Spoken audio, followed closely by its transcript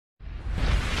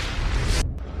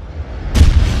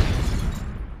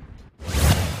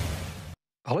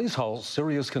Police hold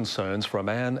serious concerns for a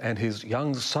man and his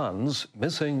young sons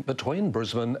missing between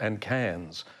Brisbane and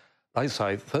Cairns. They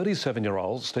say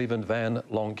 37-year-old Stephen Van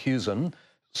Longhuizen,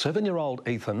 7-year-old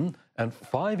Ethan and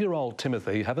 5-year-old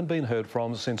Timothy haven't been heard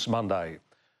from since Monday.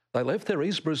 They left their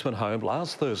East Brisbane home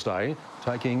last Thursday,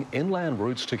 taking inland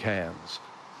routes to Cairns.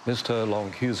 Mr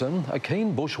Longhuizen, a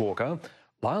keen bushwalker,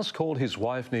 last called his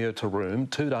wife near Taroom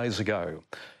 2 days ago.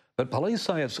 But police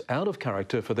say it's out of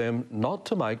character for them not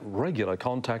to make regular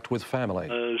contact with family.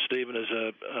 Stephen is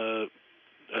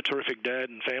a terrific dad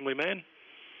and family man,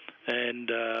 and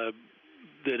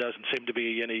there doesn't seem to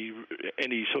be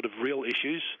any sort of real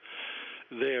issues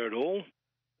there at all.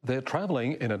 They're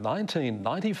travelling in a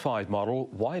 1995 model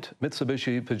white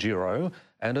Mitsubishi Pajero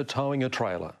and are towing a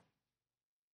trailer.